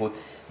balanced input,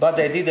 but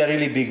they did a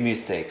really big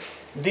mistake.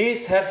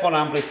 This headphone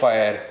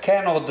amplifier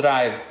cannot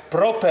drive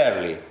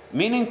properly,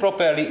 meaning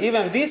properly,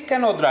 even this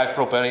cannot drive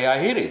properly, I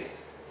hear it.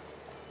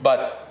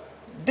 But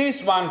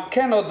this one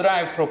cannot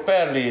drive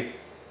properly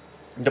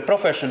the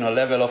professional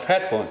level of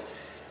headphones,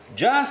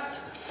 just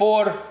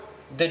for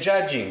the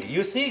judging.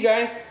 You see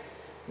guys,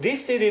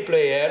 this CD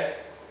player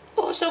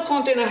also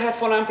contains a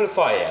headphone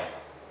amplifier.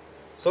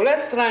 So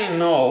let's try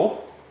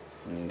now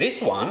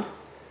this one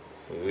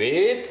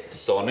with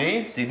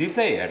Sony CD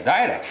player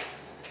direct.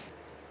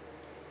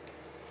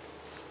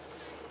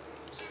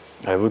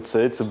 I would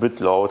say it's a bit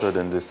louder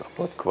than this,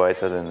 but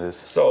quieter than this.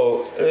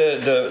 So,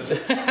 this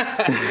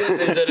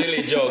is a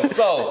really joke.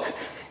 So,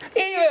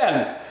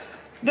 even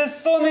the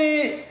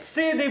Sony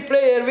CD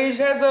player, which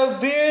has a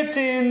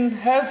built-in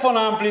headphone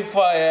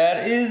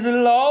amplifier, is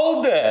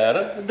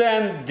louder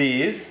than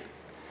this,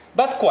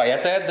 but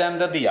quieter than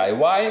the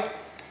DIY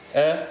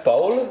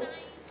Paul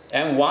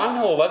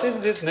M1, or what is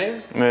this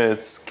name?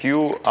 It's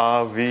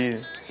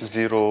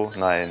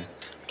QRV09.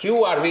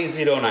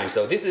 QRV09.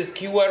 So this is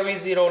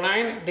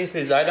QRV09. This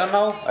is, I don't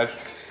know,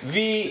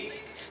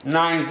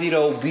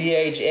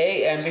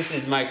 V90-BHA, and this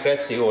is my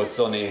crusty old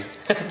Sony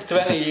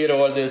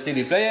 20-year-old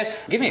CD player.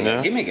 Give me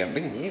again, give me again,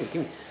 give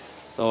me.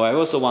 So I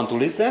also want to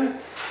listen.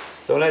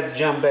 So let's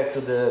jump back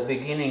to the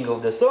beginning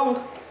of the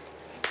song.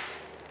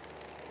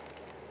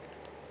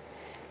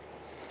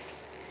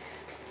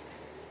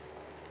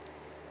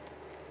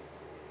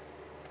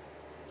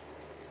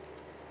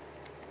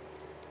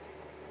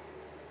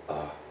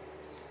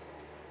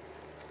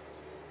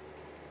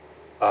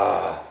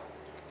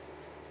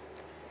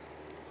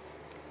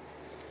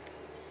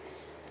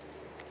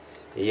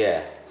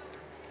 Yeah,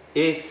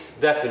 it's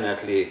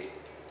definitely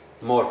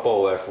more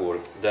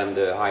powerful than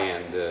the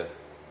high-end.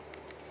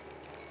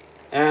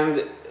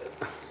 And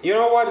you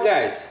know what,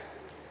 guys?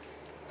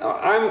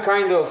 I'm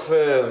kind of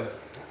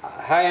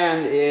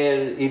high-end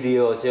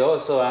idiot,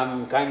 also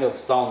I'm kind of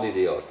sound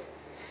idiot.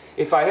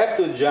 If I have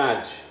to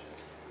judge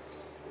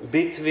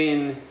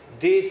between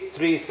these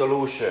 3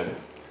 solutions,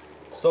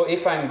 so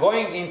if I'm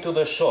going into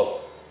the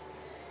shop,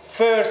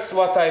 first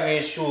what I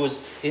will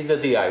choose is the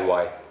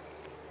DIY.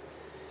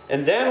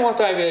 And then what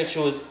I will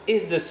choose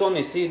is the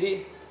Sony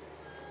CD.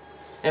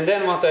 And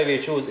then what I will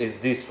choose is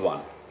this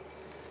one.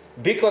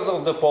 Because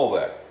of the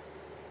power.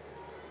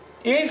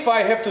 If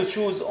I have to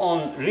choose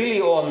on,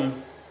 really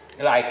on,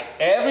 like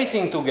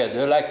everything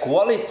together, like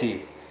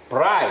quality,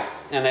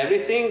 price and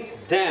everything,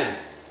 then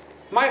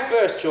my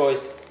first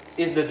choice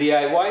is the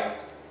DIY.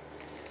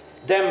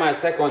 Then my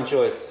second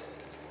choice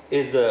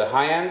is the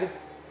high-end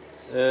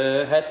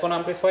headphone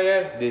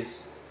amplifier,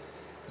 this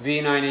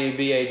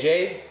V90-BHA,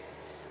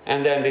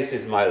 and then this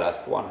is my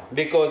last one,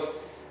 because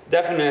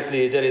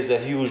definitely there is a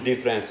huge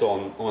difference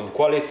on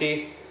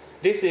quality.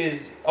 This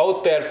is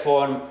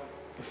outperform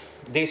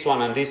this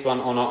one and this one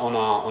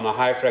on a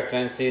high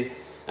frequencies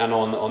and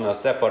on a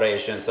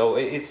separation. So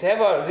it's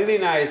have a really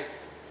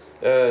nice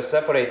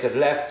separated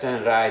left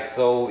and right,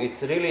 so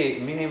it's really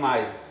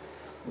minimized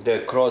the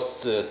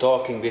cross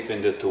talking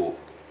between the two.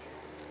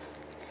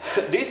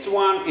 This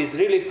one is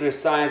really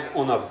precise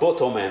on a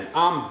bottom end,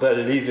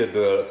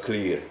 unbelievable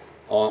clear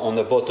on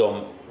the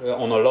bottom,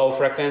 on the low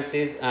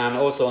frequencies and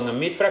also on the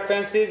mid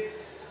frequencies.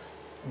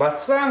 But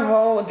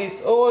somehow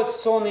this old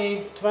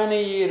Sony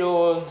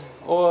 20-year-old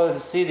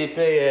old CD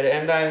player,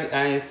 and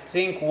I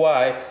think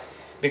why,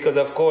 because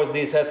of course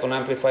this headphone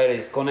amplifier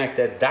is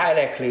connected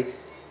directly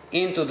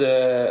into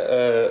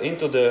the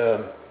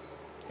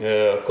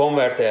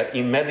converter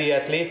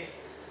immediately.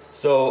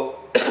 So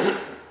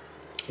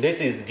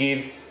this is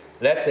give,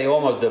 let's say,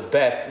 almost the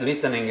best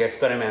listening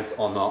experiments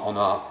on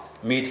a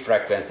mid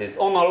frequencies.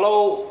 On a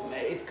low,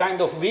 it's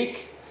kind of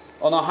weak.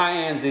 On a high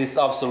end, it's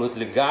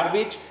absolutely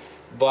garbage.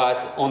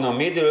 But on a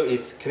middle,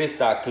 it's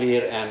crystal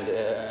clear, and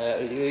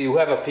you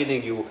have a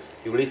feeling you're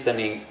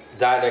listening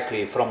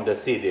directly from the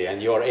CD, and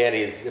your ear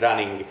is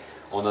running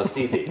on a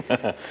CD.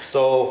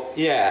 So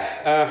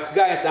yeah,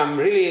 guys, I'm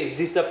really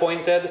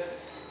disappointed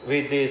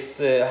with this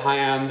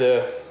high-end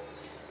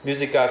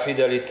musical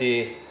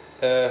Fidelity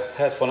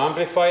headphone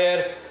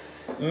amplifier.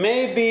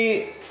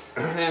 Maybe,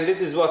 and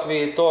this is what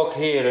we talk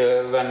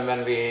here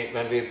when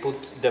we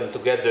put them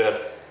together.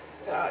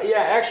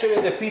 Yeah, actually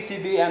the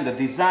PCB and the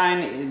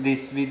design,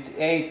 this with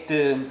 8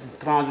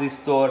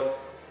 transistor,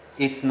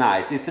 it's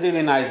nice. It's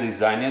really nice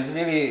design.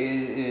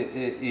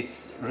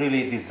 It's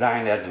really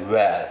designed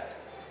well.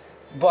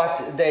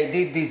 But they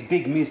did this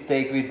big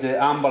mistake with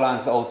the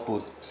unbalanced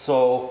output.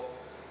 So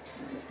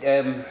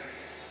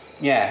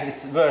yeah,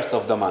 it's worth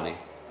of the money,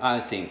 I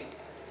think.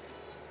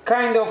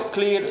 Kind of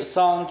clear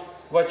sound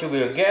what you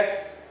will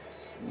get.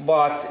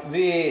 But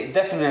we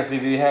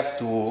definitely have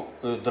to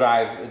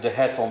drive the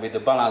headphone with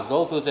the balanced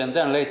output, and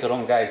then later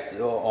on, guys,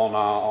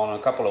 on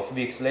a couple of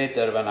weeks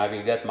later, when I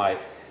will get my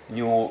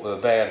new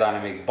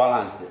Beyerdynamic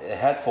balanced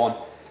headphone,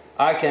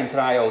 I can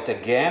try out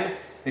again,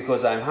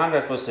 because I'm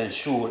 100%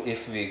 sure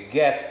if we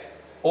get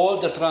all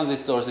the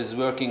transistors is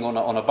working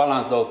on a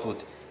balanced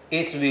output,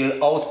 it will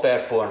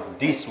outperform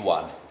this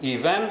one.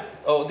 Even,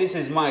 oh, this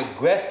is my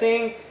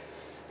guessing,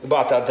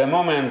 but at the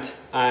moment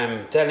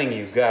I'm telling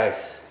you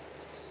guys,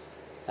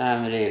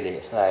 I'm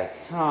really like,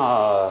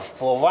 oh,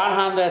 for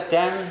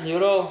 110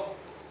 euro.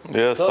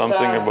 Yeah, total,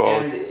 something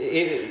about.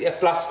 And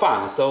plus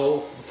fun,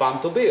 so fun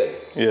to build.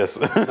 Yes.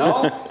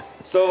 No?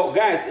 So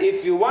guys,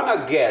 if you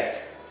wanna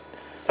get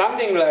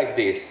something like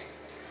this,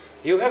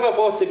 you have a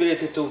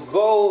possibility to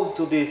go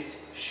to this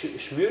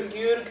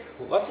Schmürgjürg,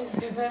 what is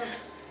his name?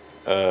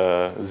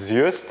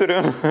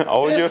 Sjöström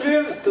audio.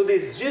 Sjöström, to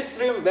this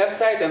Sjöström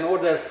website and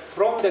order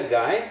from the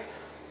guy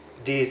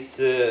this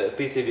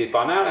PCB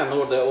panel and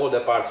order all the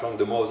parts from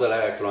the Mosel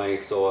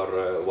Electronics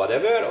or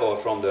whatever, or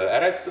from the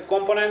RS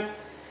components,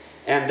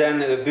 and then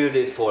build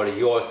it for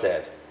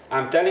yourself.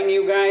 I'm telling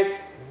you guys,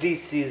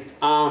 this is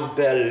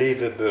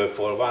unbelievable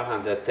for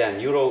 110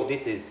 euro.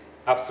 This is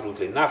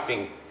absolutely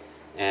nothing.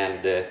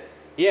 And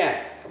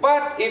yeah,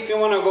 but if you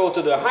want to go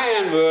to the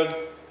high-end world,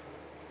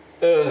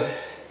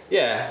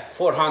 yeah,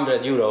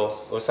 400 euro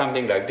or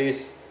something like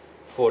this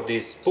for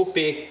this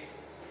puppy.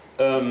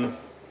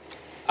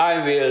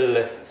 I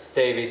will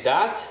stay with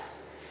that.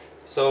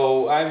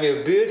 So I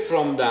will build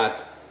from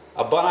that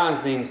a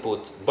balanced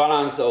input,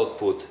 balanced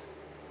output,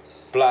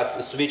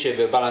 plus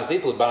switchable balanced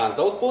input, balanced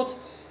output,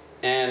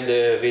 and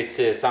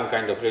with some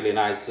kind of really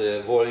nice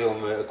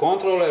volume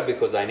controller,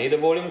 because I need a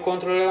volume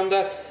controller on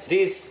that.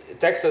 This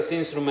Texas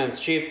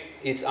Instruments chip,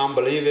 it's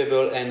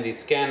unbelievable, and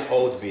it can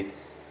outbid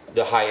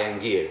the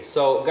high-end gear.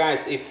 So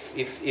guys,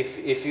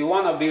 if you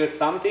want to build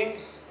something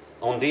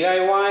on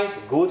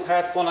DIY, good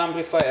headphone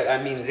amplifier,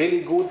 I mean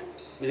really good,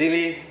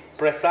 really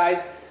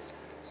precise,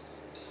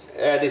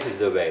 this is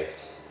the way.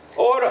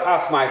 Or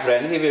ask my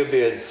friend, he will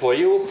build for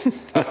you.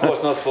 Of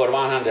course not for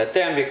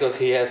 110, because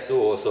he has to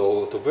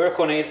also to work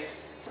on it.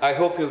 I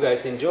hope you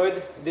guys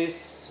enjoyed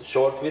this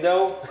short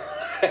video.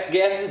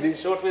 Again,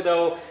 this short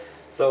video.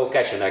 So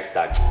catch you next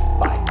time.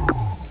 Bye.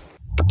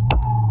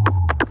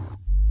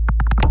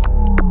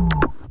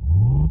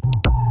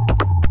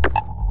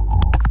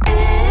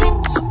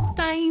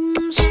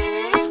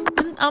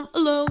 I'm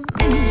alone,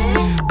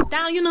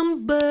 dial your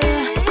number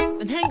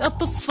and hang up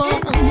the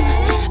phone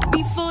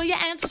before you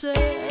answer.